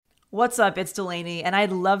What's up? It's Delaney, and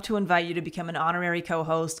I'd love to invite you to become an honorary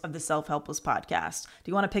co-host of the Self-Helpless podcast. Do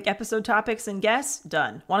you want to pick episode topics and guests?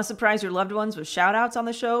 Done. Want to surprise your loved ones with shout-outs on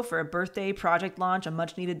the show for a birthday, project launch, a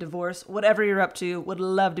much-needed divorce? Whatever you're up to, would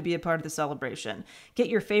love to be a part of the celebration. Get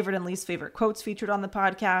your favorite and least favorite quotes featured on the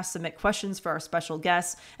podcast, submit questions for our special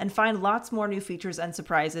guests, and find lots more new features and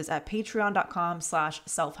surprises at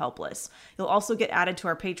patreon.com/selfhelpless. You'll also get added to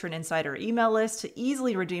our Patron Insider email list to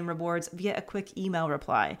easily redeem rewards via a quick email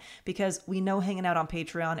reply, because we know hanging out on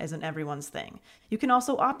Patreon isn't everyone's thing. You can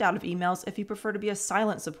also opt out of emails if you prefer to be a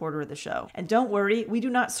silent supporter of the show. And don't worry, we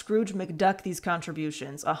do not Scrooge McDuck these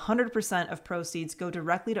contributions. 100% of proceeds go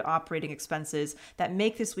directly to operating expenses that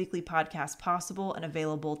make this weekly podcast possible and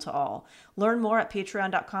available to all. Learn more at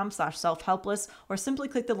patreon.com/selfhelpless or simply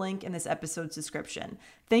click the link in this episode's description.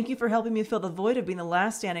 Thank you for helping me fill the void of being the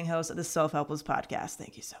last standing host of the Self-Helpless podcast.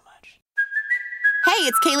 Thank you so much. Hey,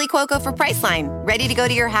 it's Kaylee Cuoco for Priceline. Ready to go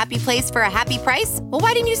to your happy place for a happy price? Well,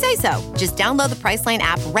 why didn't you say so? Just download the Priceline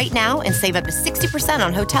app right now and save up to 60%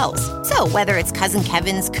 on hotels. So whether it's Cousin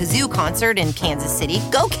Kevin's Kazoo Concert in Kansas City,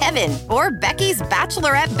 go Kevin, or Becky's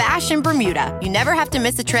Bachelorette Bash in Bermuda, you never have to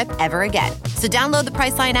miss a trip ever again. So download the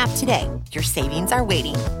Priceline app today. Your savings are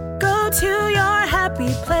waiting. Go to your happy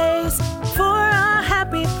place for a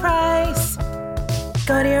happy price.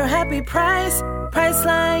 Go to your happy price,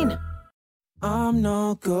 Priceline. I'm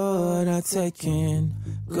no good at taking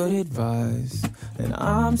good advice, and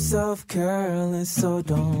I'm self-careless, so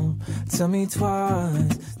don't tell me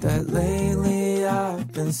twice that lately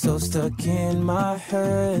I've been so stuck in my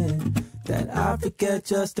head that I forget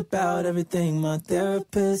just about everything my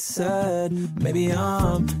therapist said. Maybe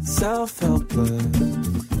I'm self-helpless.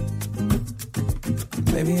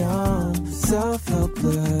 Maybe I'm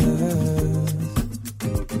self-helpless.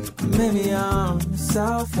 Maybe I'm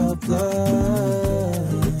self-helpless.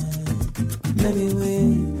 Maybe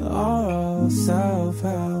we are all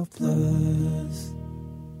self-helpless.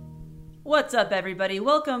 What's up, everybody?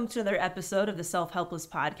 Welcome to another episode of the Self-Helpless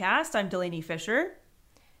podcast. I'm Delaney Fisher.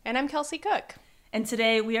 And I'm Kelsey Cook. And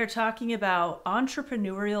today we are talking about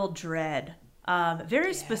entrepreneurial dread.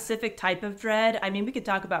 Very specific type of dread. I mean, we could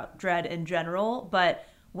talk about dread in general, but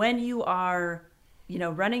when you are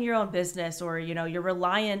running your own business, or, you're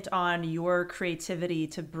reliant on your creativity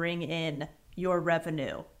to bring in your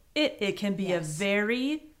revenue, it can be a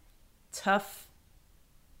very tough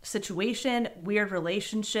situation, weird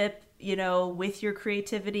relationship, with your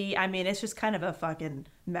creativity. I mean, it's just kind of a fucking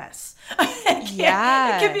mess. It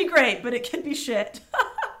can be great, but it can be shit.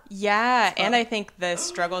 Yeah. And I think the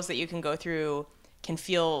struggles that you can go through can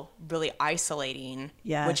feel really isolating,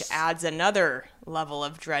 which adds another level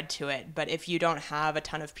of dread to it. But if you don't have a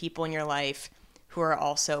ton of people in your life who are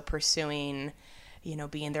also pursuing,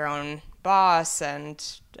 being their own boss and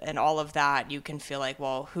all of that, you can feel like,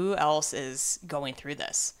 well, who else is going through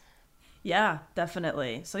this? Yeah,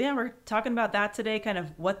 definitely. So yeah, we're talking about that today, kind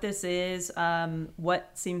of what this is,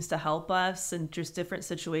 what seems to help us, and just different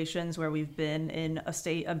situations where we've been in a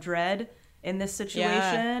state of dread in this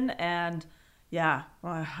situation. And yeah,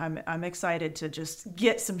 well, I'm excited to just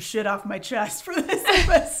get some shit off my chest for this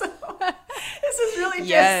episode. This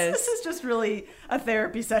is just really a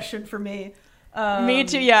therapy session for me. Me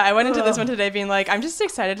too. Yeah, I went into this one today being like, I'm just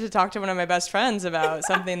excited to talk to one of my best friends about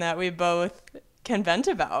something that we both can vent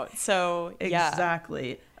about. So yeah.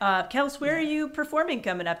 Exactly. Kels, where are you performing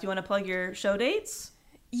coming up? Do you want to plug your show dates?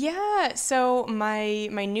 Yeah, so my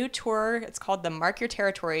new tour, it's called the Mark Your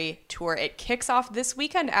Territory Tour. It kicks off this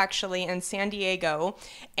weekend, actually, in San Diego,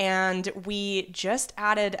 and we just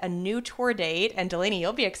added a new tour date, and Delaney,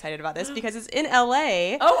 you'll be excited about this because it's in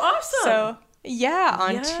LA. Oh, awesome! So yeah,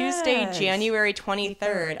 on Tuesday, January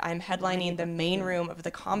 23rd, I'm headlining the main room of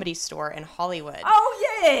the Comedy Store in Hollywood.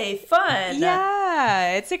 Oh, yay! Fun!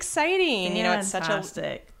 Yeah, it's exciting.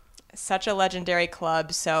 Fantastic. It's such a legendary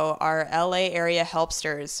club. So our LA area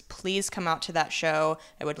helpsters, please come out to that show.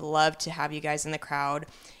 I would love to have you guys in the crowd.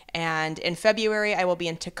 And in February, I will be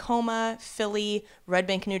in Tacoma, Philly, Red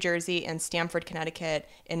Bank, New Jersey, and Stamford, Connecticut.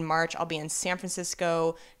 In March, I'll be in San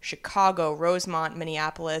Francisco, Chicago, Rosemont,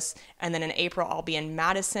 Minneapolis. And then in April, I'll be in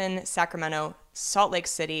Madison, Sacramento, Salt Lake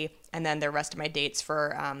City. And then the rest of my dates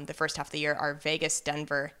for the first half of the year are Vegas,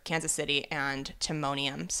 Denver, Kansas City, and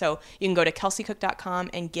Timonium. So you can go to kelseycook.com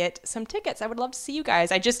and get some tickets. I would love to see you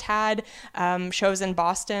guys. I just had shows in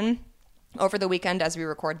Boston over the weekend as we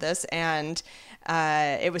record this, and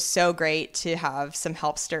it was so great to have some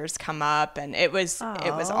helpsters come up, and it was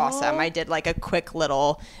awesome. I did like a quick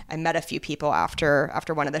I met a few people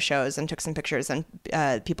after one of the shows and took some pictures, and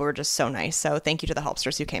people were just so nice. So thank you to the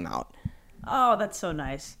helpsters who came out. Oh, that's so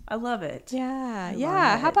nice. I love it. Yeah. I Yeah.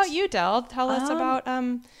 love How it. about you, Del? Tell us about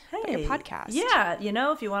your Hey, podcast. Yeah,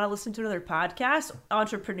 if you want to listen to another podcast,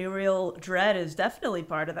 Entrepreneurial Dread is definitely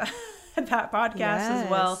part of that that podcast as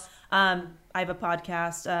well. Yes. I have a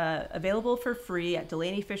podcast available for free at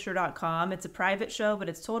DelaneyFisher.com. It's a private show, but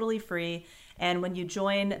it's totally free. And when you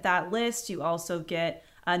join that list, you also get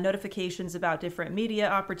notifications about different media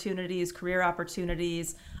opportunities, career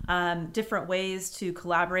opportunities, different ways to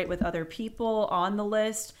collaborate with other people on the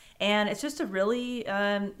list. And it's just a really,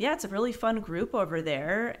 it's a really fun group over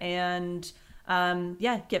there. And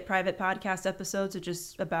get private podcast episodes of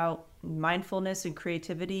just about mindfulness and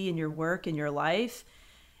creativity in your work and your life.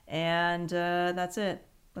 And that's it.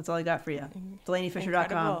 That's all I got for you. DelaneyFisher.com.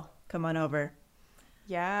 Incredible. Come on over.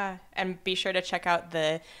 Yeah. And be sure to check out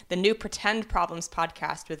the new Pretend Problems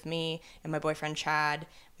podcast with me and my boyfriend, Chad.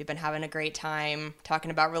 We've been having a great time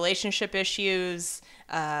talking about relationship issues,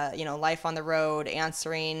 life on the road,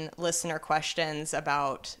 answering listener questions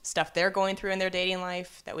about stuff they're going through in their dating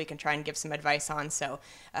life that we can try and give some advice on. So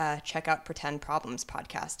check out Pretend Problems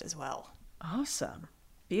podcast as well. Awesome.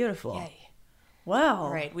 Beautiful. Yay. Wow.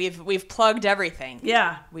 All right. We've plugged everything.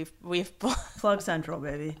 Yeah. We've Plug Central,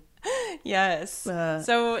 baby. Yes.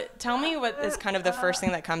 So tell me what is kind of the first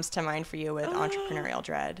thing that comes to mind for you with Entrepreneurial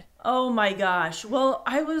Dread. Oh my gosh. Well,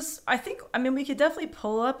 we could definitely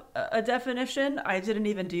pull up a definition. I didn't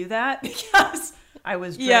even do that because I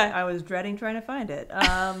was dreading trying to find it.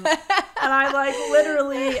 And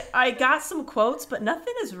I got some quotes, but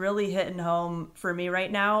nothing is really hitting home for me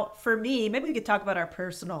right now. For me, maybe we could talk about our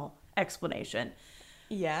personal explanation.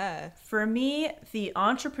 Yeah. For me, the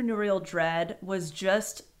entrepreneurial dread was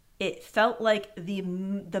just, it felt like the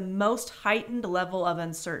most heightened level of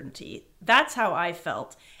uncertainty. That's how I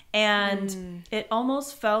felt. And it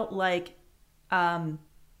almost felt like the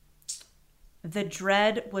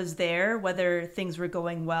dread was there, whether things were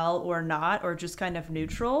going well or not, or just kind of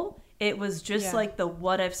neutral. It was just like the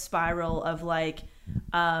what if spiral of like,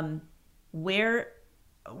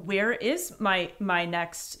 where is my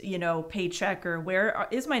next, paycheck, or where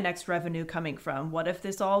is my next revenue coming from? What if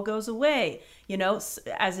this all goes away?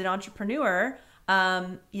 As an entrepreneur,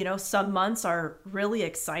 some months are really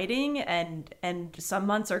exciting and some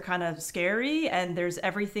months are kind of scary, and there's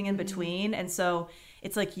everything in between. And so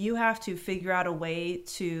it's like you have to figure out a way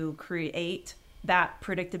to create that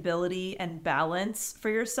predictability and balance for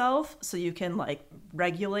yourself so you can like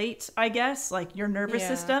regulate, I guess, like your nervous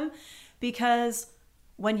system. Because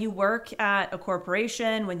when you work at a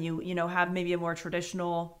corporation, when you have maybe a more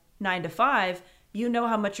traditional 9-to-5,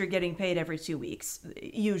 how much you're getting paid every 2 weeks,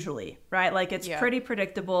 usually, right? Like it's pretty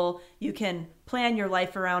predictable. You can plan your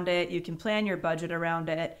life around it. You can plan your budget around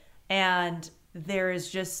it. And there is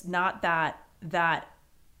just not that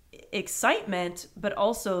excitement, but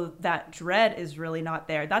also that dread is really not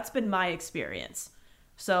there. That's been my experience.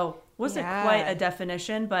 So wasn't quite a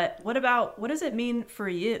definition, but what does it mean for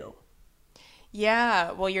you?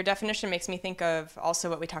 Yeah, well, your definition makes me think of also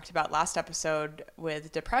what we talked about last episode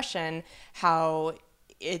with depression, how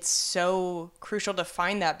it's so crucial to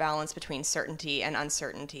find that balance between certainty and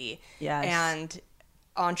uncertainty. Yes. And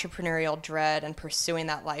entrepreneurial dread and pursuing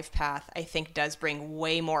that life path, I think, does bring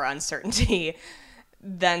way more uncertainty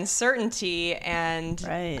than certainty. And,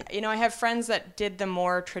 right. I have friends that did the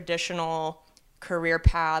more traditional career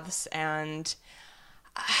paths. And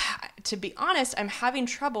to be honest, I'm having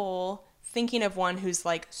trouble thinking of one who's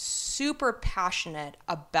like super passionate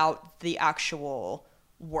about the actual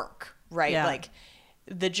work, right? Yeah. Like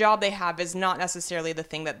the job they have is not necessarily the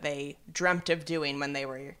thing that they dreamt of doing when they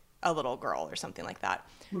were a little girl or something like that.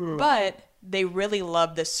 But they really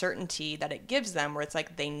love the certainty that it gives them, where it's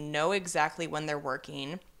like they know exactly when they're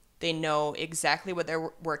working. They know exactly what their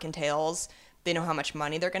work entails. They know how much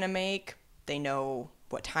money they're going to make. They know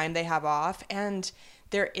what time they have off. And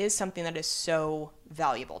there is something that is so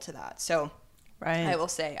valuable to that. So right. I will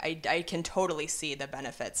say I can totally see the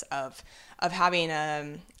benefits of having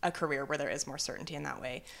a career where there is more certainty in that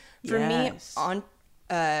way. For me,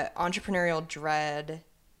 entrepreneurial dread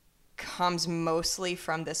comes mostly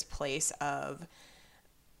from this place of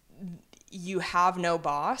you have no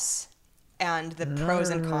boss and the pros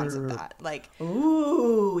and cons of that. Like,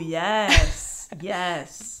 ooh, yes.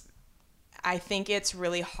 Yes. I think it's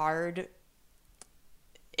really hard.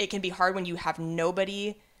 It can be hard when you have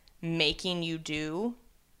nobody making you do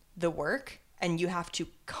the work and you have to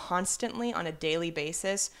constantly on a daily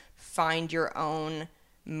basis find your own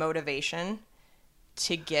motivation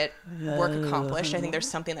to get work accomplished. I think there's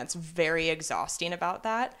something that's very exhausting about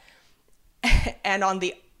that. And on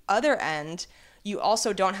the other end, you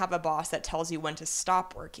also don't have a boss that tells you when to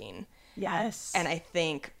stop working. Yes. And I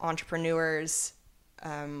think entrepreneurs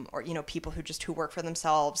or, people who work for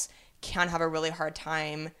themselves can have a really hard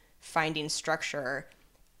time finding structure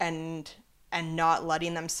and not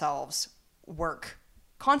letting themselves work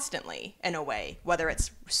constantly in a way, whether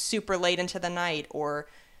it's super late into the night or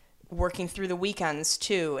working through the weekends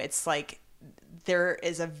too. It's like there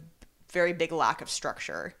is a very big lack of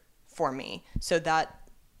structure for me, so that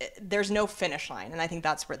there's no finish line. And I think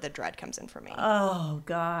that's where the dread comes in for me. Oh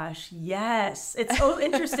gosh, yes. It's so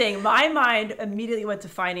interesting. My mind immediately went to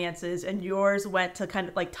finances and yours went to kind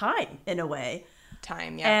of like time in a way.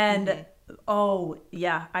 Time, yeah. And oh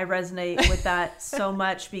yeah, I resonate with that so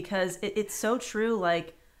much because it's so true.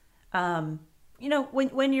 Like,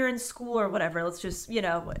 when you're in school or whatever, let's just, you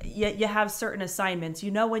have certain assignments,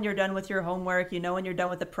 when you're done with your homework, when you're done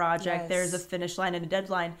with the project, Yes. There's a finish line and a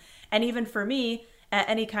deadline. And even for me, at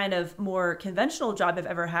any kind of more conventional job I've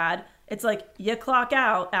ever had, it's like you clock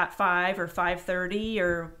out at 5 or 5:30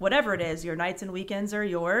 or whatever it is. Your nights and weekends are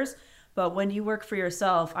yours. But when you work for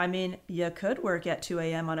yourself, I mean, you could work at 2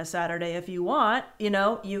 a.m. on a Saturday if you want,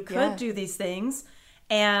 you could do these things.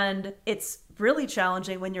 And it's really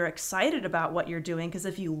challenging when you're excited about what you're doing, because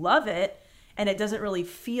if you love it and it doesn't really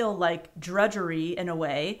feel like drudgery in a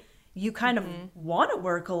way, you kind of want to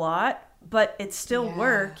work a lot, but it's still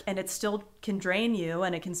work and it still can drain you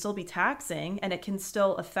and it can still be taxing and it can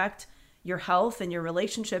still affect your health and your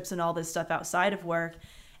relationships and all this stuff outside of work.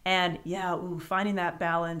 And finding that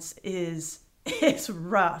balance is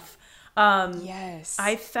rough. Yes.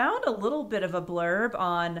 I found a little bit of a blurb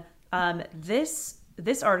on this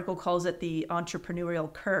article calls it the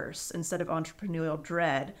entrepreneurial curse instead of entrepreneurial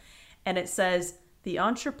dread. And it says the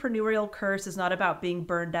entrepreneurial curse is not about being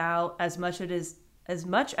burned out as much as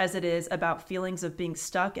it is about feelings of being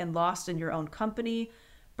stuck and lost in your own company.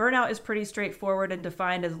 Burnout is pretty straightforward and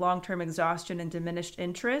defined as long-term exhaustion and diminished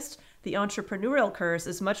interest. The entrepreneurial curse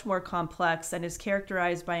is much more complex and is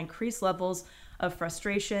characterized by increased levels of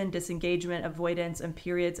frustration, disengagement, avoidance, and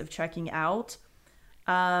periods of checking out.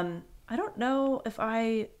 I don't know if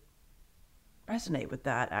I resonate with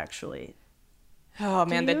that, actually. Oh,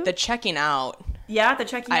 man, the checking out. Yeah, the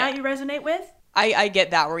checking out you resonate with? I get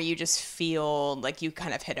that, where you just feel like you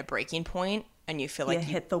kind of hit a breaking point and you feel like you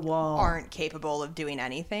hit the wall, aren't capable of doing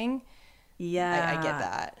anything. Yeah. I get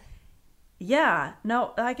that. Yeah,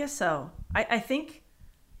 no, I guess so. I think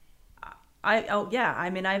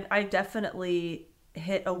I definitely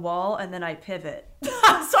hit a wall and then I pivot.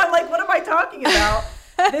 So I'm like, what am I talking about?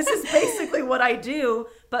 This is basically what I do,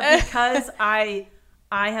 but because I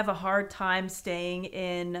have a hard time staying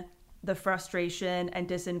in the frustration and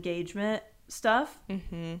disengagement stuff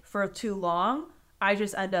for too long, I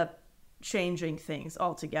just end up changing things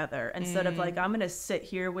altogether instead of like, I'm going to sit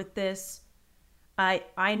here with this.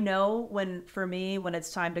 I know when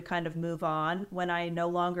it's time to kind of move on, when I no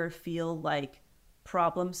longer feel like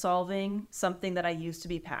problem solving, something that I used to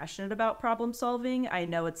be passionate about problem solving, I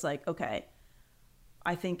know it's like, okay,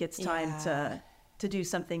 I think it's time to do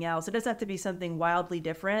something else. It doesn't have to be something wildly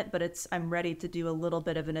different, but I'm ready to do a little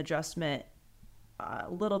bit of an adjustment,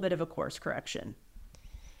 a little bit of a course correction.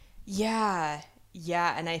 Yeah.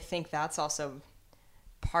 And I think that's also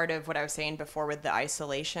part of what I was saying before with the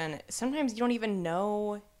isolation. Sometimes you don't even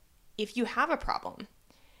know if you have a problem.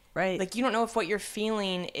 Right. Like, you don't know if what you're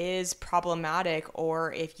feeling is problematic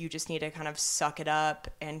or if you just need to kind of suck it up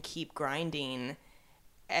and keep grinding.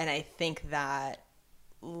 And I think that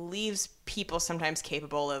leaves people sometimes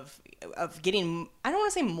capable of getting, I don't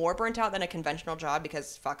want to say more burnt out than a conventional job,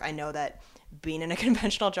 because I know that being in a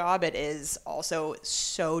conventional job, it is also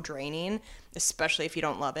so draining, especially if you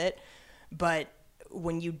don't love it. But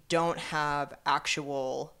when you don't have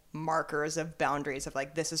actual markers of boundaries of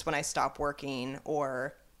like, this is when I stop working,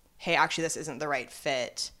 or hey, actually this isn't the right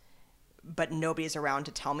fit, but nobody's around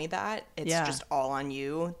to tell me that, it's just all on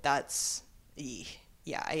you. That's,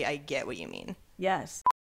 I get what you mean. Yes.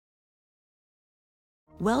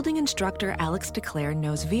 Welding instructor Alex DeClaire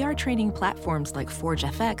knows VR training platforms like Forge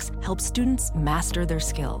FX help students master their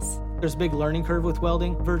skills. There's a big learning curve with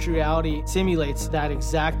welding. Virtual reality simulates that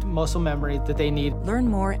exact muscle memory that they need. Learn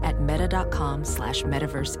more at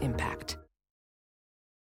meta.com/metaverseimpact.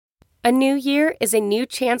 A new year is a new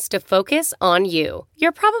chance to focus on you.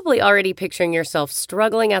 You're probably already picturing yourself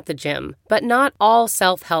struggling at the gym, but not all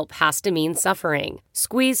self-help has to mean suffering.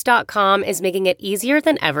 Squeeze.com is making it easier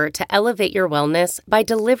than ever to elevate your wellness by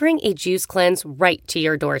delivering a juice cleanse right to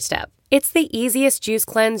your doorstep. It's the easiest juice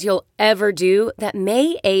cleanse you'll ever do that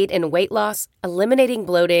may aid in weight loss, eliminating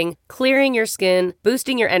bloating, clearing your skin,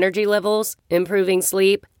 boosting your energy levels, improving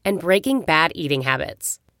sleep, and breaking bad eating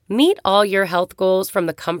habits. Meet all your health goals from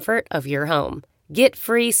the comfort of your home. Get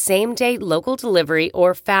free same-day local delivery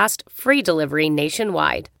or fast free delivery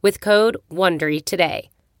nationwide with code WONDERY today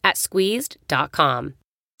at squeezed.com.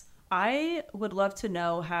 I would love to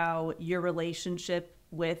know how your relationship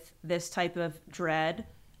with this type of dread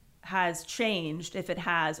has changed, if it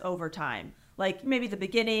has, over time. Like maybe the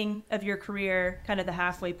beginning of your career, kind of the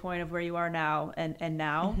halfway point of where you are now and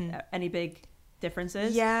now. Any big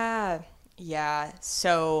differences? Yeah.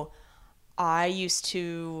 So I used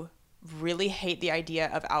to really hate the idea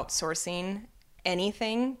of outsourcing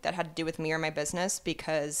anything that had to do with me or my business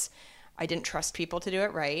because I didn't trust people to do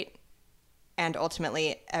it right. And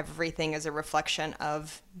ultimately, everything is a reflection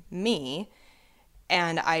of me.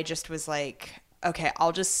 And I just was like, okay,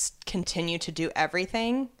 I'll just continue to do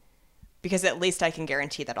everything because at least I can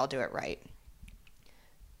guarantee that I'll do it right.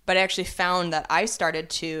 But I actually found that I started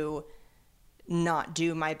to not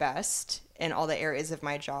do my best in all the areas of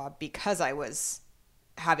my job because I was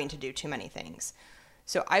having to do too many things.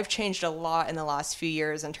 So I've changed a lot in the last few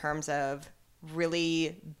years in terms of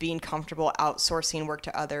really being comfortable outsourcing work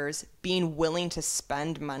to others, being willing to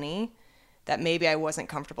spend money that maybe I wasn't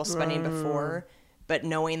comfortable spending before, but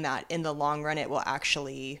knowing that in the long run it will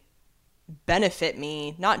actually benefit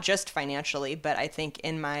me, not just financially, but I think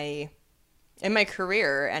in my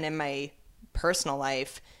career and in my personal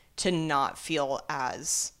life, to not feel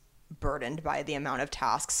as burdened by the amount of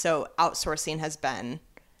tasks. So outsourcing has been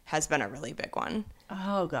a really big one.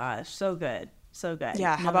 Oh gosh, so good. So good.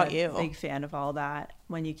 Yeah, how about you? Big fan of all that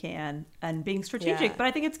when you can and being strategic. Yeah. But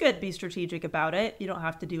I think it's good. Be strategic about it. You don't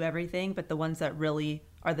have to do everything, but the ones that really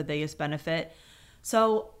are the biggest benefit.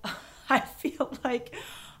 So I feel like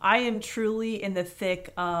I am truly in the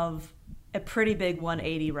thick of a pretty big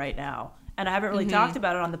 180 right now. And I haven't really talked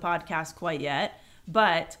about it on the podcast quite yet.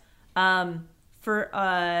 But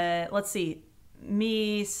let's see,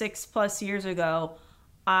 me 6+ years ago,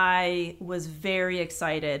 I was very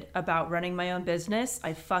excited about running my own business.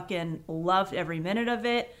 I fucking loved every minute of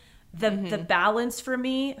it. The balance for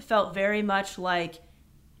me felt very much like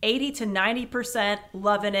 80 to 90%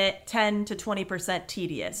 loving it, 10 to 20%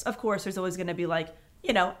 tedious. Of course, there's always going to be like,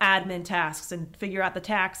 admin tasks and figure out the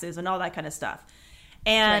taxes and all that kind of stuff.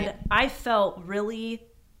 And right. I felt really,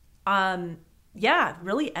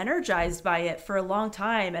 really energized by it for a long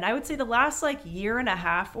time. And I would say the last year and a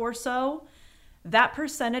half or so, that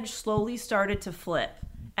percentage slowly started to flip.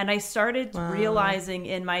 And I started realizing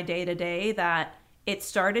in my day-to-day that it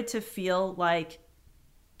started to feel like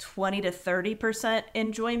 20 to 30%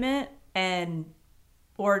 enjoyment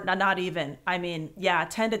or not even, 10 to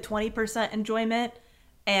 20% enjoyment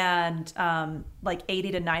and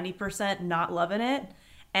 80 to 90% not loving it.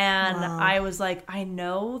 And I was like, I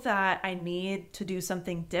know that I need to do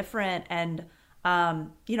something different. And,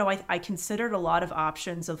 I considered a lot of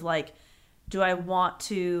options of do I want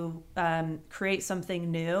to create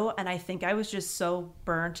something new? And I think I was just so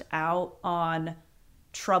burnt out on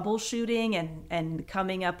troubleshooting and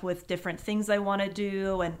coming up with different things I want to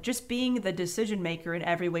do and just being the decision maker in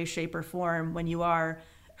every way, shape, or form when you are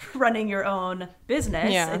running your own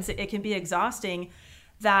business. Yeah. It can be exhausting,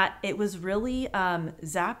 that it was really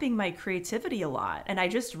zapping my creativity a lot. And I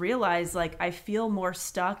just realized I feel more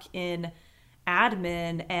stuck in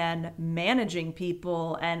admin and managing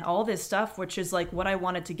people and all this stuff, which is what I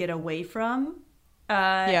wanted to get away from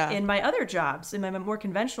in my other jobs, in my more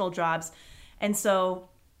conventional jobs. And so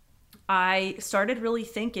I started really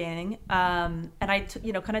thinking, and I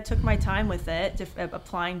kind of took my time with it,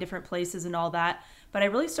 applying different places and all that. But I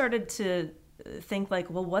really started to think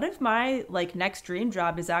well, what if my next dream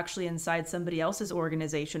job is actually inside somebody else's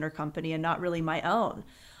organization or company and not really my own?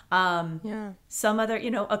 Some other,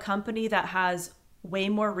 a company that has way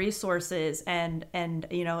more resources and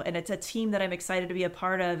it's a team that I'm excited to be a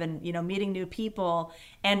part of and, meeting new people,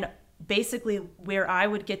 and basically where I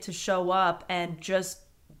would get to show up and just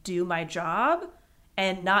do my job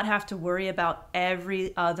and not have to worry about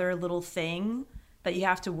every other little thing that you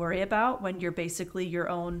have to worry about when you're basically your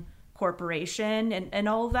own corporation and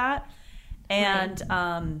all of that. And,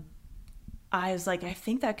 I was like, I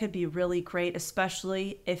think that could be really great,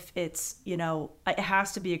 especially if it's, it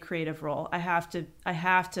has to be a creative role. I have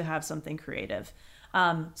to have something creative.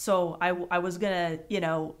 So I was gonna,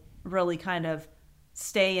 really kind of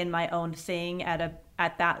stay in my own thing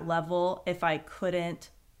at that level if I couldn't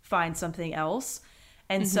find something else.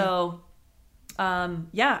 And so,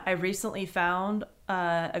 I recently found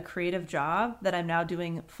a creative job that I'm now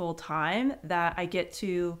doing full time, that I get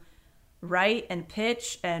to write and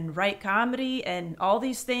pitch and write comedy and all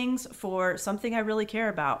these things for something I really care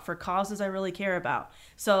about, for causes I really care about.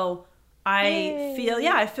 So I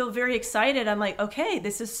feel very excited. I'm like, okay,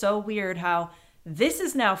 this is so weird how this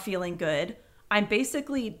is now feeling good. I'm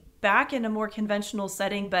basically back in a more conventional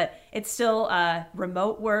setting, but it's still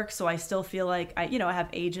remote work. So I still feel like I have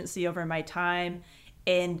agency over my time,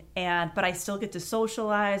 but I still get to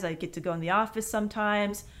socialize. I get to go in the office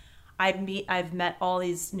sometimes. I've met all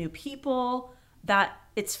these new people that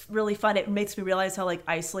it's really fun. It makes me realize how like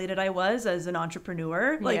isolated I was as an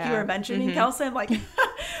entrepreneur. Like you were mentioning, Kelsey, I'm like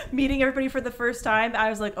meeting everybody for the first time. I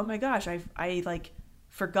was like, oh my gosh, I like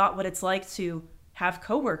forgot what it's like to have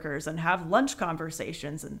coworkers and have lunch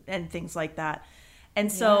conversations and things like that.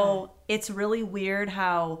 And so it's really weird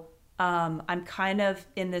how I'm kind of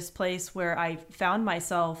in this place where I found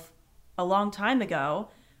myself a long time ago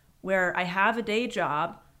where I have a day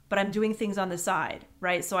job, but I'm doing things on the side,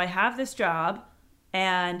 right? So I have this job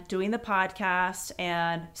and doing the podcast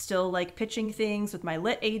and still like pitching things with my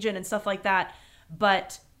lit agent and stuff like that.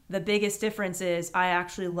 But the biggest difference is I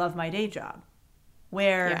actually love my day job,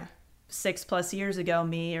 where 6+ years ago,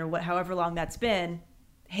 me or however long that's been,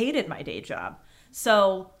 hated my day job.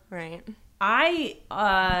 So I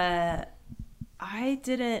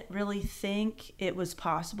didn't really think it was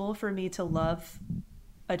possible for me to love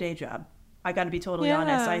a day job. I got to be totally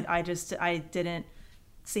honest. I didn't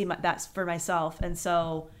see that for myself. And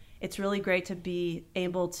so it's really great to be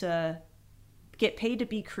able to get paid to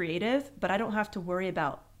be creative, but I don't have to worry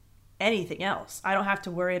about anything else. I don't have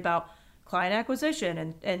to worry about client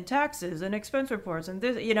acquisition and taxes and expense reports and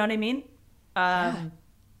this, you know what I mean?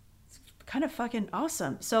 It's kind of fucking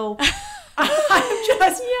awesome. So I'm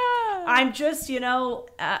just,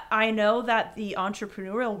 I know that the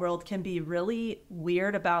entrepreneurial world can be really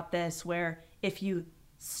weird about this, where if you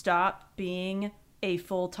stop being a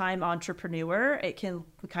full-time entrepreneur, it can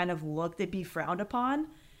kind of be frowned upon.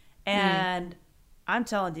 And I'm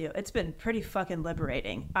telling you, it's been pretty fucking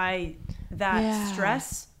liberating.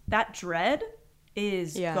 Stress, that dread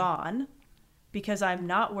is gone, because I'm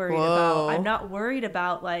not worried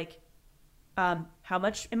about like, how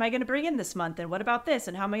much am I going to bring in this month? And what about this?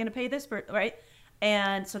 And how am I going to pay this? Right.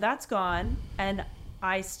 And so that's gone. And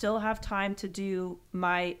I still have time to do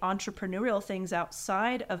my entrepreneurial things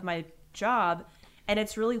outside of my job. And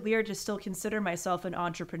it's really weird to still consider myself an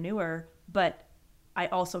entrepreneur, but I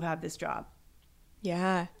also have this job.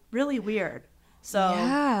 Yeah. Really weird. So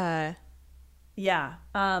I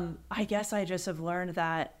guess I just have learned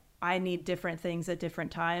that I need different things at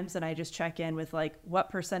different times, and I just check in with like,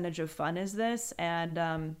 what percentage of fun is this? And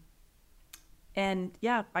I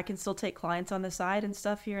can still take clients on the side and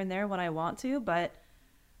stuff here and there when I want to, but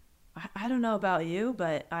I don't know about you,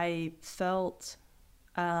 but I felt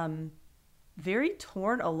very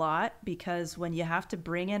torn a lot, because when you have to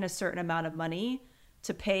bring in a certain amount of money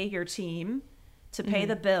to pay your team, to pay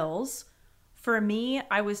the bills, for me,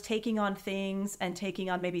 I was taking on things and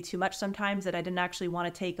taking on maybe too much sometimes that I didn't actually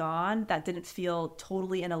want to take on, that didn't feel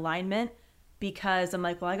totally in alignment, because I'm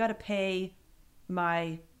like, well, I got to pay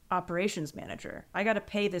my operations manager. I got to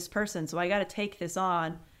pay this person. So I got to take this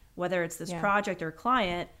on, whether it's this project or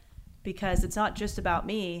client, because it's not just about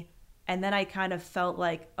me. And then I kind of felt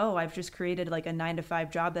like, oh, I've just created like a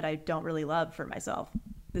 9-to-5 job that I don't really love for myself.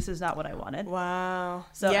 This is not what I wanted. Wow.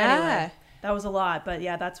 So anyway, that was a lot, but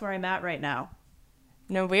that's where I'm at right now.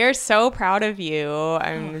 No, we are so proud of you.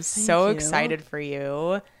 I'm so excited for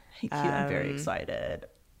you. Thank you. I'm very excited.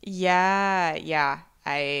 Yeah.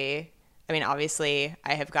 I mean, obviously,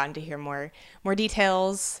 I have gotten to hear more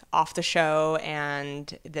details off the show,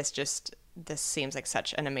 and this seems like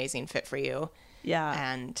such an amazing fit for you.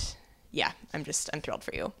 Yeah. And I'm thrilled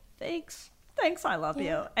for you. Thanks. I love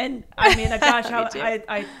you. And I mean, gosh, how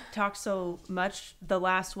I talked so much the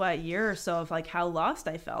last year or so of like how lost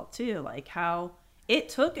I felt too, like how it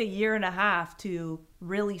took a year and a half to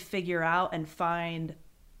really figure out and find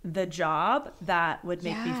the job that would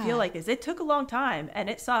make me feel like this. It took a long time, and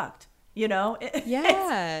it sucked.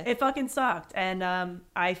 It fucking sucked. And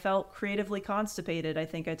I felt creatively constipated. I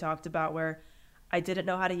think I talked about where I didn't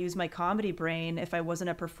know how to use my comedy brain if I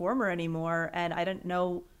wasn't a performer anymore, and I didn't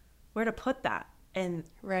know where to put that. And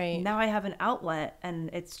now I have an outlet, and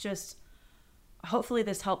it's just, hopefully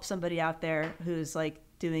this helps somebody out there who's like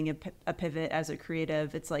doing a pivot as a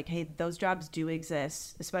creative. It's like, hey, those jobs do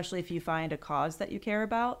exist, especially if you find a cause that you care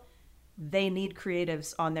about. They need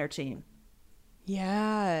creatives on their team.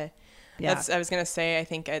 I was gonna say, I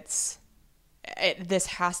think this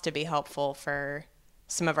has to be helpful for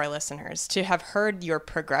some of our listeners to have heard your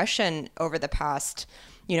progression over the past,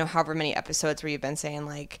 however many episodes, where you've been saying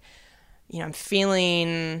like, I'm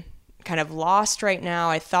feeling kind of lost right now.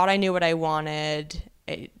 I thought I knew what I wanted.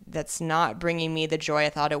 That's not bringing me the joy I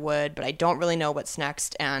thought it would, but I don't really know what's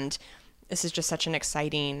next. And this is just such an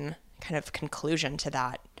exciting kind of conclusion to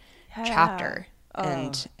that chapter.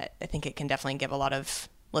 And I think it can definitely give a lot of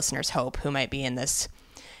listeners hope who might be in this,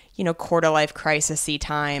 you know, quarter life crisis-y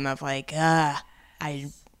time of like,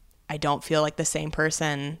 I don't feel like the same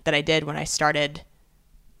person that I did when I started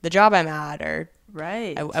the job I'm at, or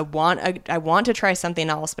right. I want to try something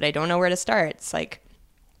else, but I don't know where to start. It's like,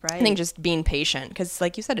 right. I think just being patient, because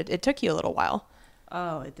like you said, it took you a little while.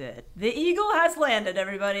 Oh, it did. The eagle has landed,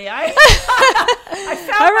 everybody. I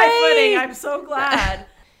found my footing. I'm so glad.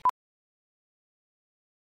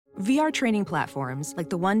 VR training platforms, like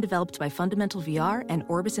the one developed by Fundamental VR and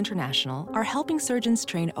Orbis International, are helping surgeons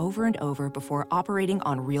train over and over before operating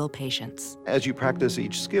on real patients. As you practice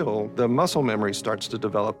each skill, the muscle memory starts to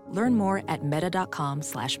develop. Learn more at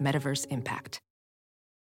meta.com/metaverseimpact.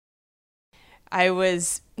 I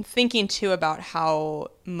was thinking too about how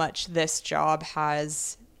much this job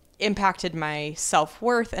has impacted my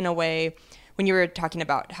self-worth in a way. When you were talking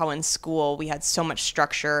about how in school we had so much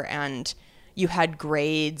structure and you had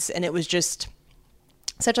grades, and it was just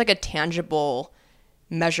such like a tangible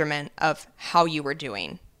measurement of how you were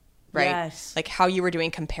doing, right? Yes. Like how you were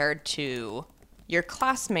doing compared to your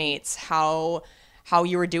classmates, how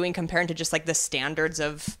you were doing compared to just like the standards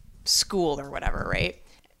of school or whatever, right?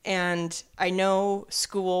 And I know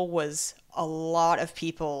school was a lot of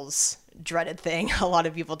people's dreaded thing. A lot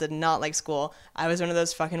of people did not like school. I was one of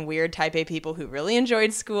those fucking weird type A people who really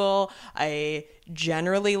enjoyed school. I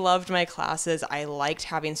generally loved my classes. I liked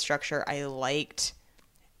having structure. I liked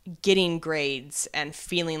getting grades and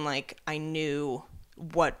feeling like I knew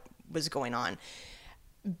what was going on.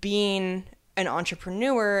 Being an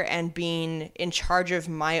entrepreneur and being in charge of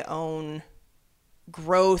my own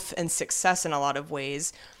growth and success in a lot of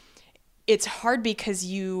ways, it's hard because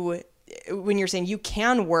when you're saying you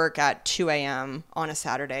can work at 2 a.m. on a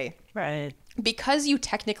Saturday, right? Because you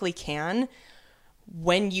technically can,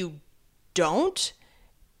 when you don't,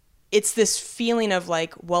 it's this feeling of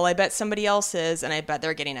like, well, I bet somebody else is, and I bet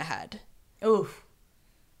they're getting ahead. Oof.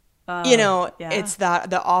 It's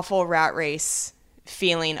the awful rat race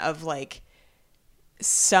feeling of like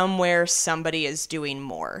somewhere somebody is doing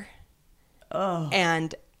more. Oh.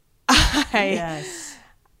 And I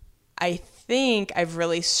think I've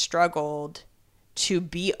really struggled to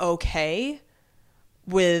be okay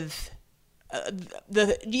with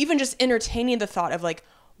even just entertaining the thought of like,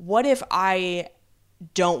 what if I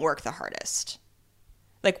don't work the hardest?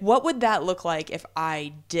 Like, what would that look like if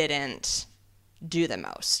I didn't do the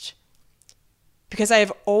most? Because I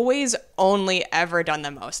have always only ever done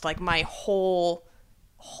the most, like my whole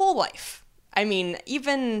life. I mean,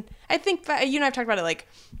 even, I think, you and I have talked about it, like,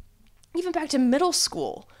 even back to middle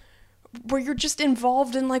school, where you're just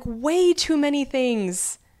involved in, like, way too many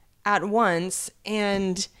things at once.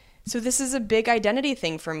 And so this is a big identity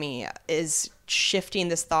thing for me, is shifting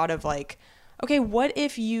this thought of, like, okay, what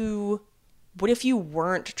if you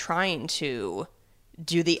weren't trying to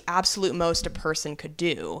do the absolute most a person could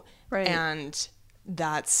do? Right. And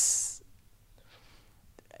that's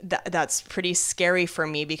pretty scary for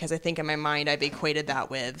me, because I think in my mind I've equated that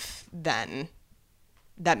with, then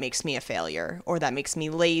that makes me a failure, or that makes me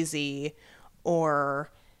lazy, or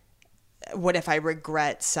what if I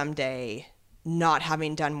regret someday not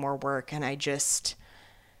having done more work? And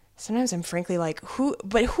sometimes I'm frankly like, who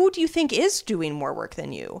do you think is doing more work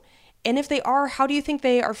than you? And if they are, how do you think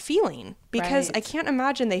they are feeling? Because right. I can't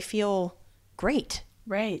imagine they feel great.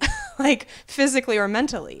 Right. Like physically or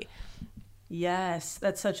mentally. Yes,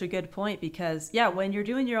 that's such a good point, because when you're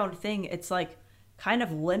doing your own thing, it's like kind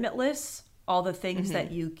of limitless, all the things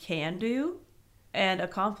that you can do and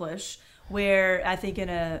accomplish, where I think in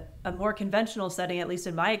a more conventional setting, at least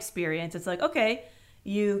in my experience, it's like, okay,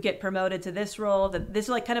 you get promoted to this role, this is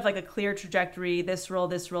like kind of like a clear trajectory, this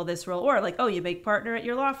role, or like, oh, you make partner at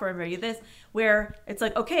your law firm, or you this, where it's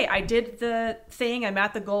like, okay, I did the thing, I'm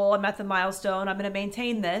at the goal, I'm at the milestone, I'm going to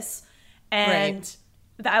maintain this. And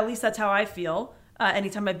at least that's how I feel.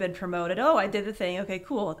 Anytime I've been promoted, oh, I did the thing, okay,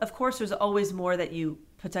 cool. Of course, there's always more that you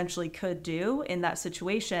potentially could do in that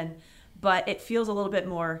situation, but it feels a little bit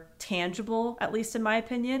more tangible, at least in my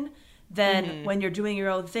opinion, than when you're doing your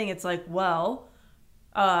own thing. It's like, well,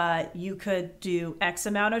 you could do X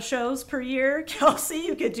amount of shows per year, Kelsey.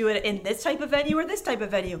 You could do it in this type of venue or this type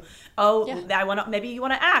of venue. Oh, yeah. Maybe you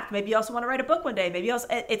want to act. Maybe you also want to write a book one day. Maybe else.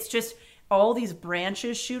 It's just all these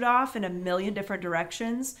branches shoot off in a million different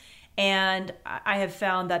directions. And I have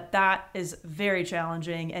found that is very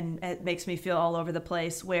challenging, and it makes me feel all over the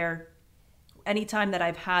place, where anytime that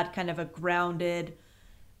I've had kind of a grounded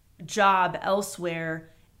job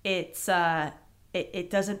elsewhere, it's it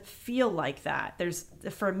doesn't feel like that.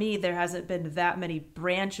 For me, there hasn't been that many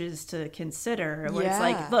branches to consider, where it's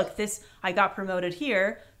like, look, I got promoted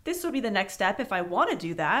here, this would be the next step if I want to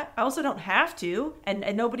do that. I also don't have to,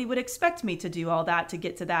 and nobody would expect me to do all that to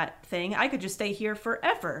get to that thing. I could just stay here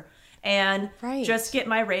forever and just get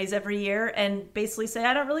my raise every year and basically say,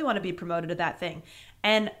 I don't really want to be promoted to that thing.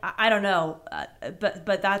 And I don't know,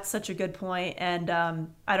 but that's such a good point. And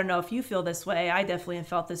I don't know if you feel this way. I definitely have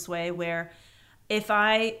felt this way, where if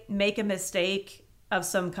I make a mistake of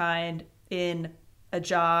some kind in a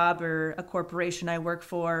job or a corporation I work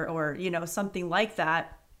for, or, you know, something like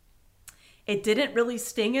that, it didn't really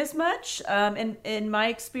sting as much in my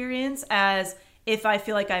experience as if I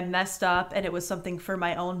feel like I messed up and it was something for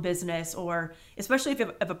my own business, or especially if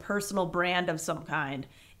you have a personal brand of some kind.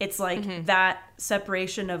 It's like that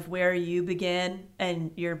separation of where you begin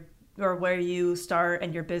and or where you start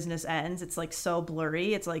and your business ends. It's like so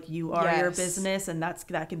blurry. It's like you are your business, and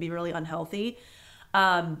that can be really unhealthy.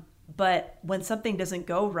 But when something doesn't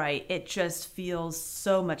go right, it just feels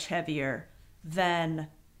so much heavier than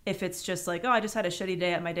if it's just like, oh, I just had a shitty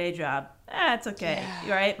day at my day job. It's okay,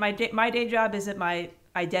 right? My day job isn't my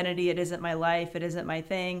identity. It isn't my life. It isn't my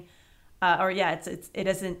thing. It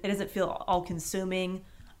doesn't feel all consuming.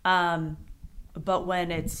 But when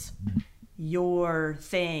it's your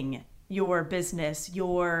thing, your business,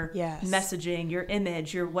 your messaging, your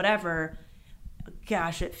image, your whatever,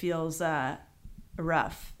 gosh, it feels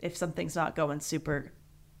rough if something's not going super,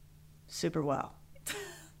 super well.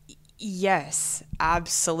 Yes,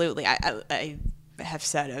 absolutely. I have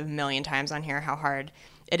said a million times on here how hard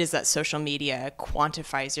it is that social media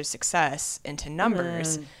quantifies your success into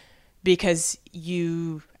numbers, because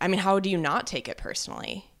how do you not take it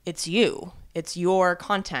personally? It's you. It's your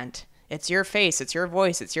content. It's your face. It's your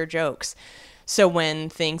voice. It's your jokes. So when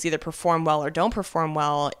things either perform well or don't perform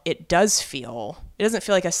well, it doesn't feel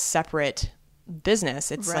like a separate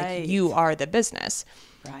business. It's like you are the business.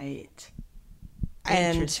 Right.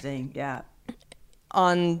 Interesting. Yeah.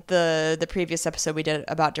 On the previous episode we did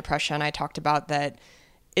about depression, I talked about that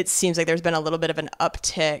it seems like there's been a little bit of an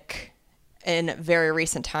uptick in very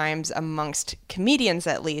recent times amongst comedians,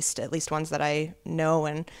 at least ones that I know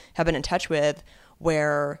and have been in touch with,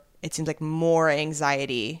 where it seems like more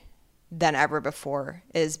anxiety than ever before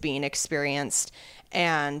is being experienced,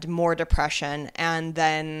 and more depression. And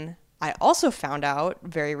then I also found out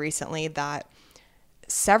very recently that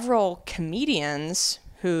several comedians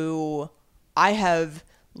who I have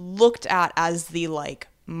looked at as the like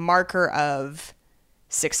marker of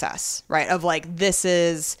success, right? Of like, this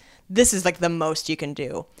is like the most you can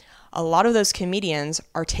do. A lot of those comedians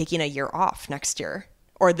are taking a year off next year,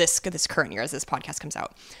 or this current year as this podcast comes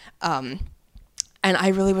out. And I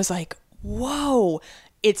really was like, whoa,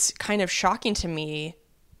 it's kind of shocking to me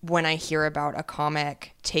when I hear about a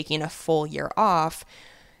comic taking a full year off,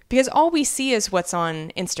 because all we see is what's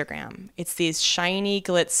on Instagram. It's these shiny,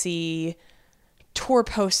 glitzy tour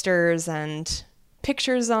posters and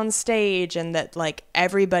pictures on stage, and that like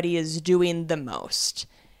everybody is doing the most.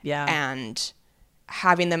 Yeah. And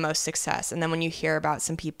having the most success. And then when you hear about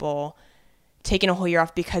some people taking a whole year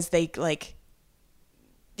off because they like,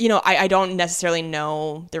 you know, I don't necessarily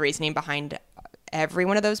know the reasoning behind every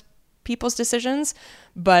one of those people's decisions,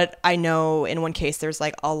 but I know in one case there's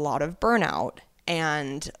like a lot of burnout,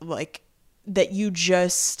 and like that you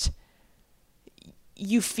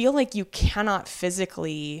feel like you cannot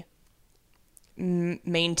physically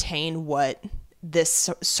maintain what this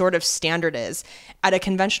sort of standard is. At a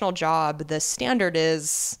conventional job, the standard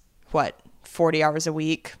is 40 hours a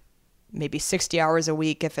week, maybe 60 hours a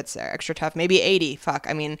week if it's extra tough, maybe 80. Fuck.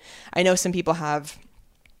 I mean, I know some people have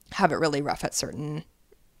it really rough at certain,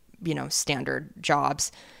 you know, standard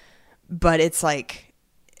jobs, but it's like,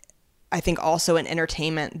 I think also in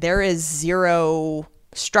entertainment, there is zero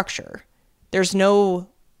structure. There's no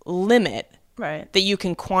limit right. that you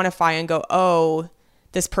can quantify and go, oh,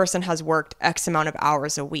 this person has worked X amount of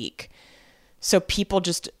hours a week. So people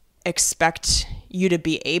just expect you to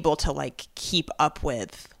be able to like keep up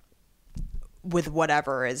with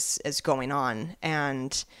whatever is going on.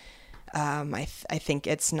 And I think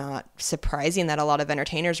it's not surprising that a lot of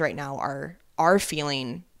entertainers right now are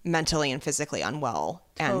feeling mentally and physically unwell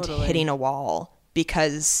and hitting a wall,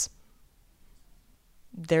 because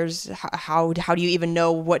there's how do you even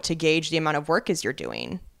know what to gauge the amount of work is you're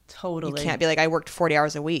doing? Totally. You can't be like, I worked 40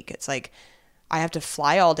 hours a week. It's like, I have to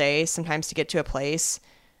fly all day sometimes to get to a place.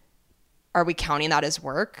 Are we counting that as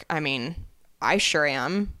work? I mean, I sure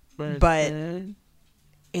am, but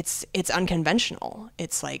it's unconventional.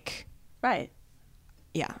 It's like, right.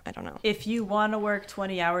 Yeah, I don't know. If you want to work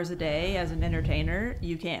 20 hours a day as an entertainer,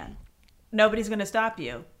 you can. Nobody's going to stop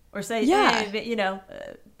you or say, hey, you know,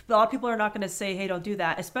 a lot of people are not going to say, hey, don't do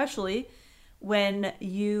that, especially when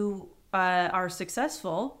you are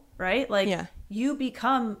successful, right? Like you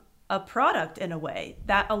become a product in a way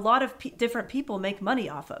that a lot of different people make money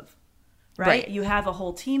off of, right? You have a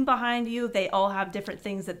whole team behind you. They all have different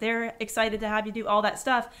things that they're excited to have you do, all that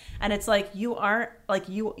stuff. And it's like, you aren't like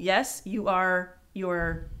yes, you are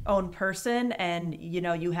your own person and, you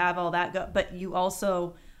know, you have all that, but you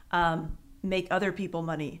also make other people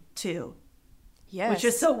money too. Yes. Which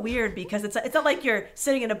is so weird because it's not like you're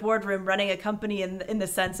sitting in a boardroom running a company in the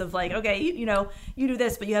sense of like, okay, you know, you do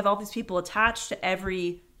this, but you have all these people attached to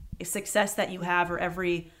every success that you have or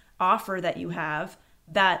every offer that you have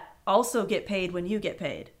that also get paid when you get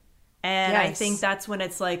paid. And I think that's when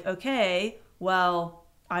it's like, okay, well,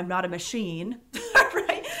 I'm not a machine,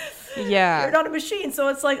 right? Yeah. You're not a machine. So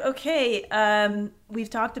it's like, okay, we've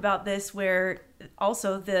talked about this where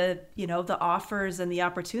also the offers and the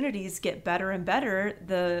opportunities get better and better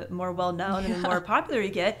the more well-known and the more popular you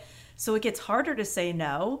get. So it gets harder to say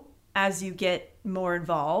no as you get more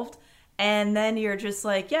involved. And then you're just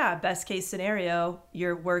like, yeah, best case scenario,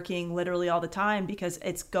 you're working literally all the time because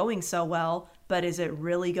it's going so well. But is it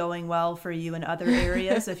really going well for you in other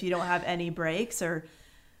areas if you don't have any breaks or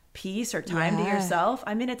peace or time to yourself?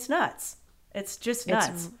 I mean, it's nuts. It's just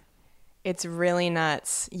nuts. It's really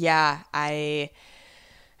nuts. Yeah, I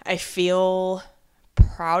feel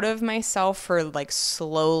proud of myself for like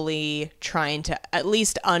slowly trying to at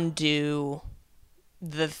least undo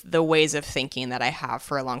the ways of thinking that I have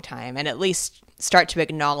for a long time, and at least start to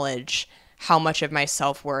acknowledge how much of my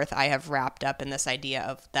self-worth I have wrapped up in this idea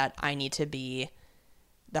of that I need to be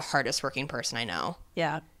the hardest working person I know.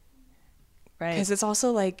 Yeah. Right. Because it's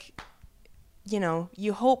also like, you know,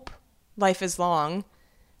 you hope life is long,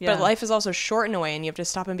 but life is also short in a way, and you have to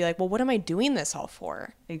stop and be like, well, what am I doing this all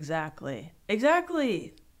for? Exactly.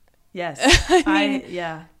 Yes. I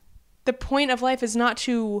mean, the point of life is not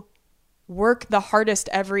to work the hardest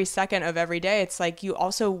every second of every day. It's like you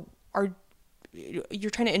also you're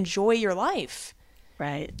trying to enjoy your life.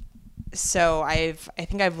 Right. So I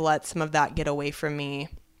think I've let some of that get away from me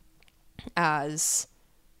as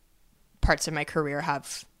parts of my career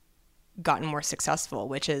have gotten more successful,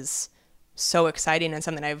 which is so exciting and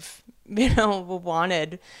something I've,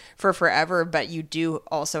 wanted for forever. But you do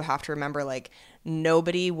also have to remember, like,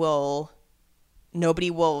 nobody will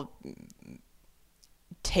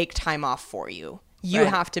take time off for you. You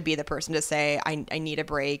have to be the person to say, I need a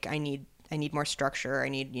break. I need more structure. I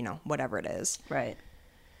need, whatever it is. Right.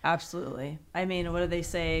 Absolutely. I mean, what do they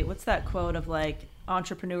say? What's that quote of like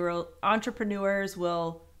entrepreneurs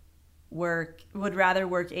would rather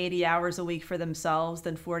work 80 hours a week for themselves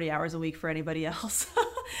than 40 hours a week for anybody else.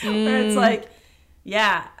 Where it's like,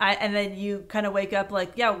 and then you kind of wake up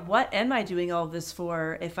like, what am I doing all this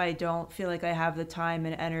for if I don't feel like I have the time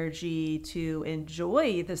and energy to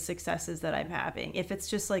enjoy the successes that I'm having? If it's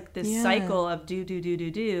just like this cycle of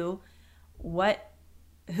do,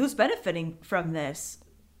 who's benefiting from this?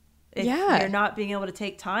 If you're not being able to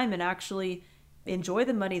take time and actually enjoy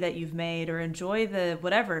the money that you've made or enjoy the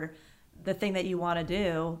thing that you want to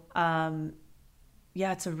do.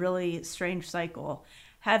 It's a really strange cycle.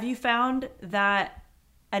 Have you found that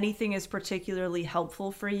anything is particularly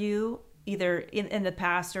helpful for you, either in the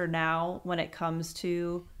past or now, when it comes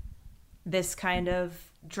to this kind of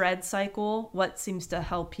dread cycle? What seems to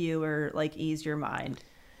help you or like ease your mind?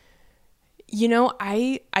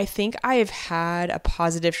 I think I've had a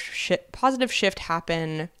positive shift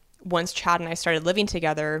happen once Chad and I started living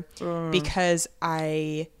together, because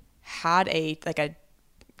I had a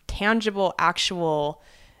tangible, actual,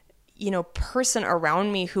 person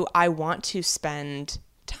around me who I want to spend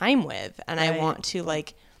time with. And I want to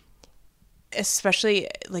especially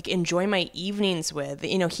enjoy my evenings with.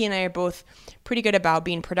 He and I are both pretty good about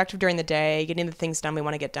being productive during the day, getting the things done we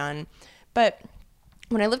want to get done. But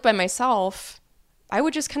when I lived by myself, I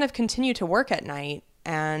would just kind of continue to work at night.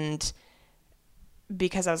 And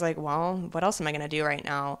because I was like, well, what else am I going to do right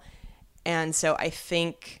now? And so I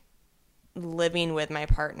think living with my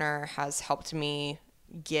partner has helped me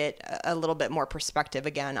get a little bit more perspective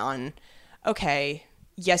again on, okay,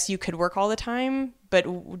 yes, you could work all the time, but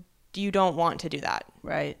you don't want to do that.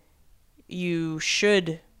 Right. You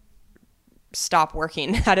should stop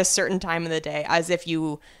working at a certain time of the day as if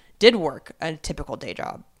you did work a typical day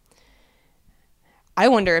job. I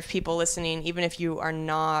wonder if people listening, even if you are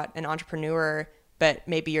not an entrepreneur, but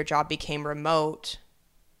maybe your job became remote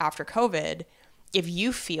after COVID, if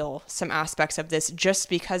you feel some aspects of this just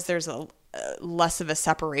because there's a less of a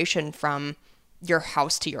separation from your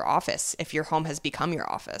house to your office, if your home has become your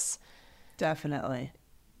office. Definitely.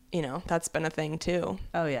 That's been a thing too.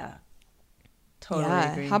 Oh yeah. Totally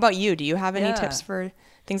agree. How about you? Do you have any tips for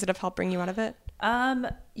things that have helped bring you out of it?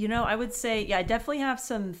 I would say, yeah, I definitely have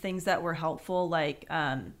some things that were helpful. Like,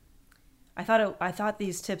 I thought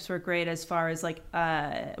these tips were great as far as like,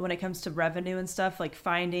 when it comes to revenue and stuff, like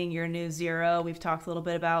finding your new zero. We've talked a little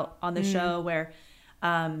bit about on the show where,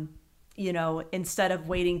 instead of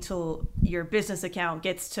waiting till your business account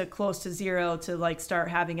gets to close to zero to like start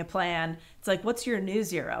having a plan, it's like, what's your new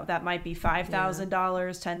zero? That might be $5,000,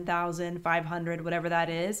 $10,000, $500, whatever that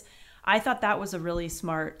is. I thought that was a really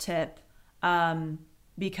smart tip.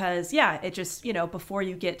 Because it just, before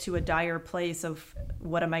you get to a dire place of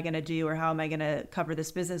what am I going to do or how am I going to cover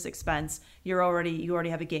this business expense, you already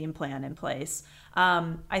have a game plan in place.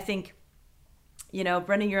 I think,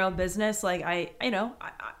 running your own business, like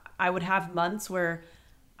I would have months where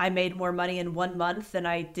I made more money in 1 month than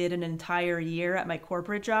I did an entire year at my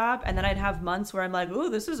corporate job. And then I'd have months where I'm like, ooh,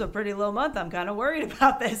 this is a pretty low month. I'm kind of worried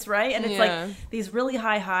about this, right? And it's like these really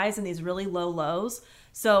high highs and these really low lows.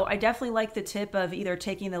 So I definitely like the tip of either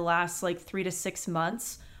taking the last like 3 to 6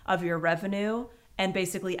 months of your revenue and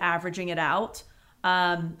basically averaging it out.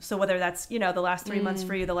 So whether that's, the last 3 months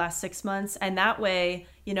for you, the last 6 months, and that way,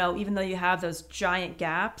 even though you have those giant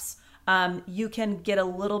gaps, you can get a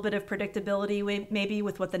little bit of predictability maybe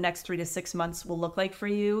with what the next 3 to 6 months will look like for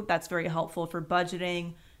you. That's very helpful for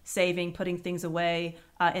budgeting, saving, putting things away,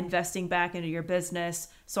 investing back into your business.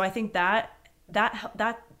 So I think that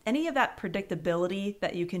any of that predictability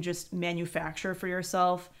that you can just manufacture for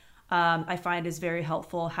yourself, I find is very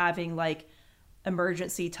helpful. Having like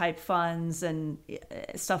emergency type funds and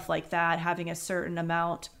stuff like that, having a certain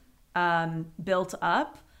amount built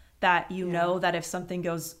up that know that if something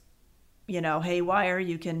goes haywire,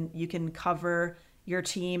 you can cover your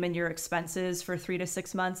team and your expenses for 3 to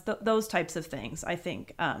 6 months. Those types of things I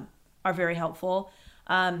think are very helpful.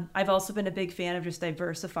 I've also been a big fan of just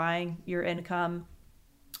diversifying your income.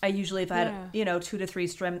 I usually have had 2 to 3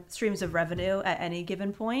 streams of revenue at any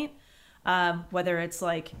given point, whether it's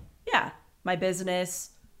like my business,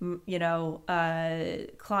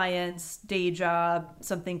 clients, day job,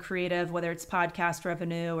 something creative, whether it's podcast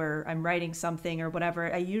revenue or I'm writing something or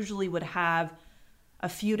whatever. I usually would have a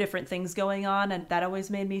few different things going on, and that always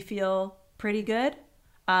made me feel pretty good.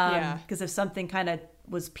 Because if something kind of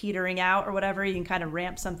was petering out or whatever, you can kind of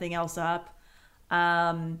ramp something else up.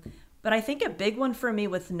 But I think a big one for me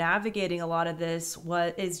with navigating a lot of this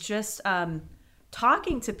is just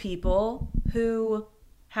talking to people who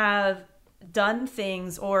have done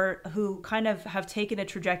things or who kind of have taken a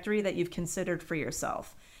trajectory that you've considered for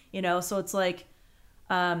yourself. So it's like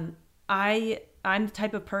I'm the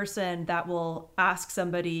type of person that will ask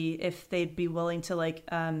somebody if they'd be willing to like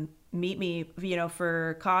meet me,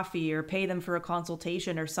 for coffee or pay them for a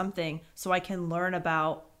consultation or something so I can learn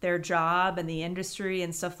about their job and the industry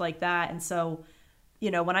and stuff like that. And so,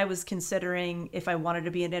 when I was considering if I wanted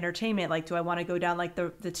to be in entertainment, like, do I want to go down like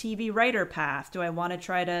the TV writer path? Do I want to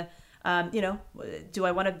try to, do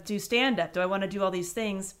I want to do stand-up? Do I want to do all these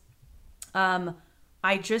things?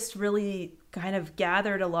 I just really kind of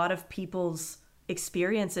gathered a lot of people's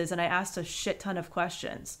experiences and I asked a shit ton of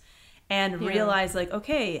questions and realized like,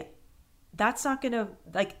 okay, that's not going to,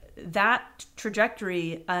 like, that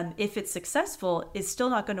trajectory, if it's successful, is still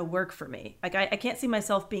not going to work for me. Like, I can't see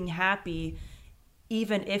myself being happy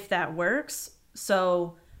even if that works.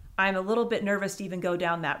 So I'm a little bit nervous to even go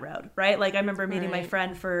down that road, right? Like, I remember meeting my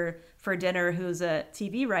friend for dinner who's a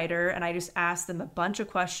TV writer, and I just asked them a bunch of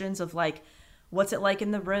questions of like, what's it like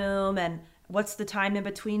in the room and what's the time in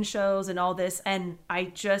between shows and all this. And I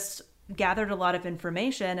just gathered a lot of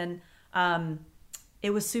information, and it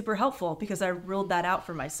was super helpful because I ruled that out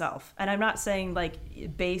for myself. And I'm not saying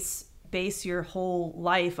like base your whole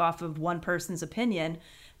life off of one person's opinion,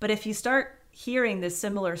 but if you start hearing the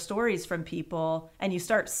similar stories from people and you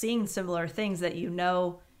start seeing similar things that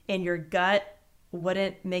in your gut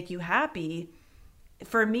wouldn't make you happy,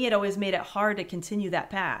 for me it always made it hard to continue that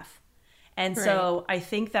path. And so I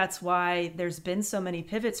think that's why there's been so many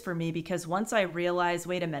pivots for me, because once I realized,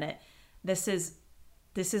 wait a minute, this is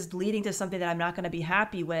leading to something that I'm not going to be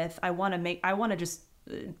happy with. I want to just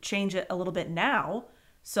change it a little bit now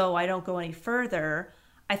so I don't go any further.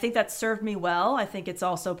 I think that served me well. I think it's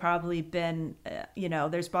also probably been,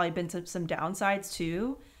 there's probably been some downsides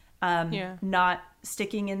too. Not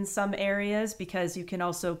sticking in some areas, because you can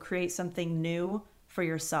also create something new for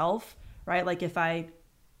yourself, right? Like if I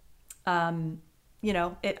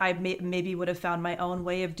maybe would have found my own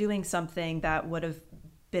way of doing something that would have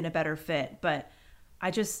been a better fit. But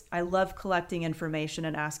I love collecting information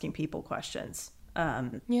and asking people questions.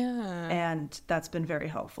 And that's been very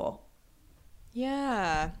helpful.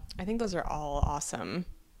 Yeah. I think those are all awesome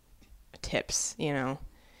tips,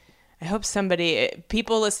 I hope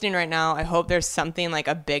people listening right now, I hope there's something like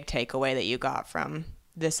a big takeaway that you got from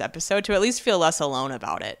this episode to at least feel less alone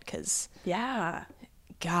about it. Because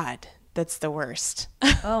God, that's the worst.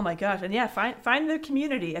 Oh my gosh. And find the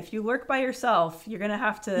community. If you work by yourself, you're going to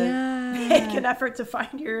have to make an effort to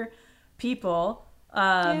find your people.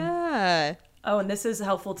 Oh, and this is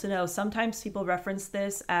helpful to know. Sometimes people reference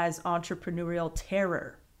this as entrepreneurial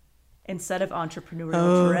terror instead of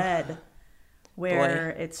entrepreneurial dread, where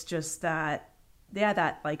it's just that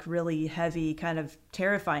like really heavy kind of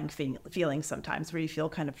terrifying feeling sometimes where you feel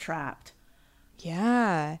kind of trapped.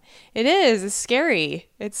 Yeah, it is. It's scary.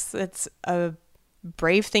 It's a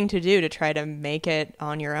brave thing to do to try to make it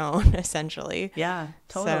on your own, essentially. Yeah,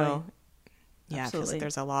 totally. So, yeah, it feels like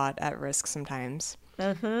there's a lot at risk sometimes.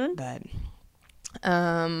 Mm-hmm. But,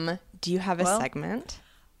 do you have a segment?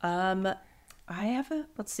 I have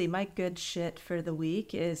let's see, my good shit for the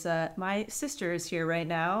week is my sister is here right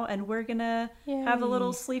now, and we're going to have a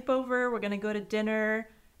little sleepover. We're going to go to dinner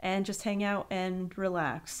and just hang out and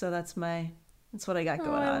relax. So that's what I got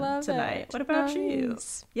going on tonight. What about you?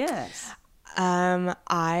 Yes.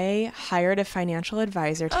 I hired a financial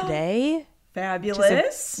advisor today.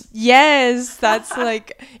 Fabulous. Yes. That's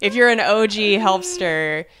like, if you're an OG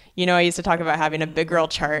helpster, I used to talk about having a big girl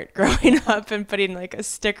chart growing up and putting like a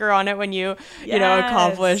sticker on it when you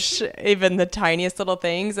accomplish even the tiniest little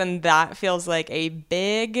things. And that feels like a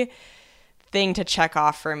big thing to check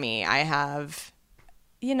off for me. I have,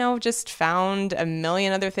 just found a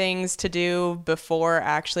million other things to do before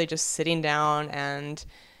actually just sitting down and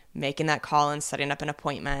making that call and setting up an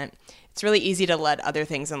appointment. It's really easy to let other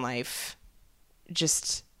things in life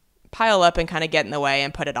just pile up and kind of get in the way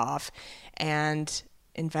and put it off. And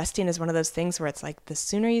investing is one of those things where it's like the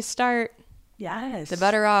sooner you start, the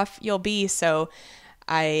better off you'll be. So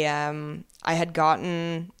I had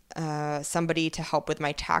gotten somebody to help with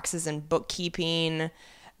my taxes and bookkeeping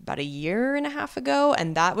about a year and a half ago,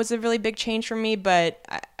 and that was a really big change for me. But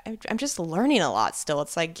I'm just learning a lot still.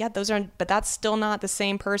 It's like, but that's still not the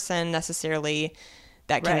same person necessarily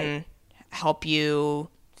that can help you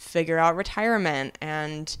figure out retirement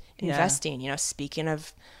and investing. Speaking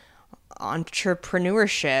of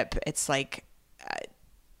entrepreneurship, it's like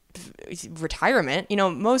retirement. A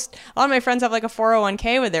lot of my friends have like a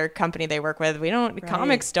 401k with their company they work with.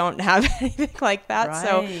 Comics don't have anything like that.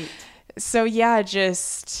 So yeah,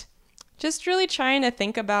 just really trying to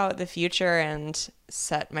think about the future and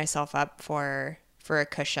set myself up for a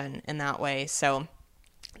cushion in that way. So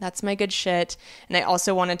that's my good shit. And I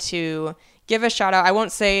also wanted to give a shout out. I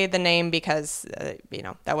won't say the name because,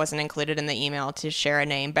 that wasn't included in the email to share a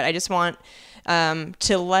name, but I just want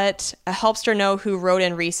to let a helpster know who wrote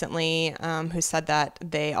in recently, who said that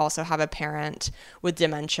they also have a parent with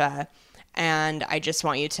dementia. And I just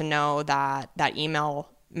want you to know that email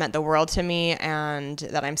meant the world to me, and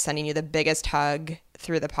that I'm sending you the biggest hug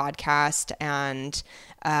through the podcast. And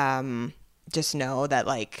just know that,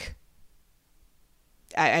 like,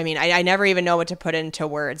 I never even know what to put into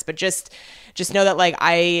words, but just know that, like,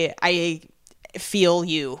 I feel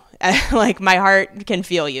you. Like, my heart can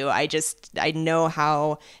feel you. I know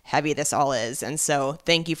how heavy this all is. And so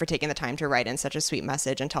thank you for taking the time to write in such a sweet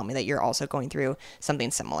message and tell me that you're also going through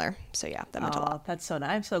something similar. So yeah, that meant a lot. That's so nice.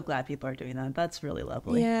 I'm so glad people are doing that. That's really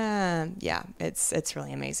lovely. Yeah. It's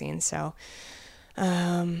really amazing. So,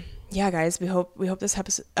 yeah, guys, we hope this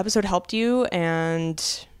episode helped you,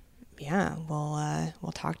 and yeah,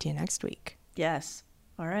 we'll talk to you next week. Yes.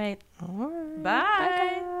 All right. Bye.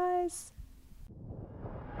 Bye, guys.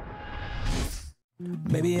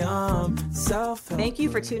 Maybe I'm self-help. Thank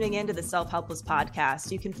you for tuning in to the Self-Helpless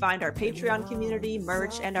Podcast. You can find our Patreon community,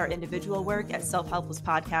 merch, and our individual work at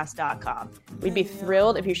selfhelplesspodcast.com. We'd be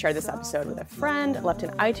thrilled if you shared this episode with a friend, left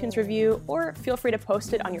an iTunes review, or feel free to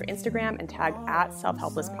post it on your Instagram and tag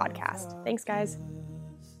 @selfhelplesspodcast. Thanks, guys.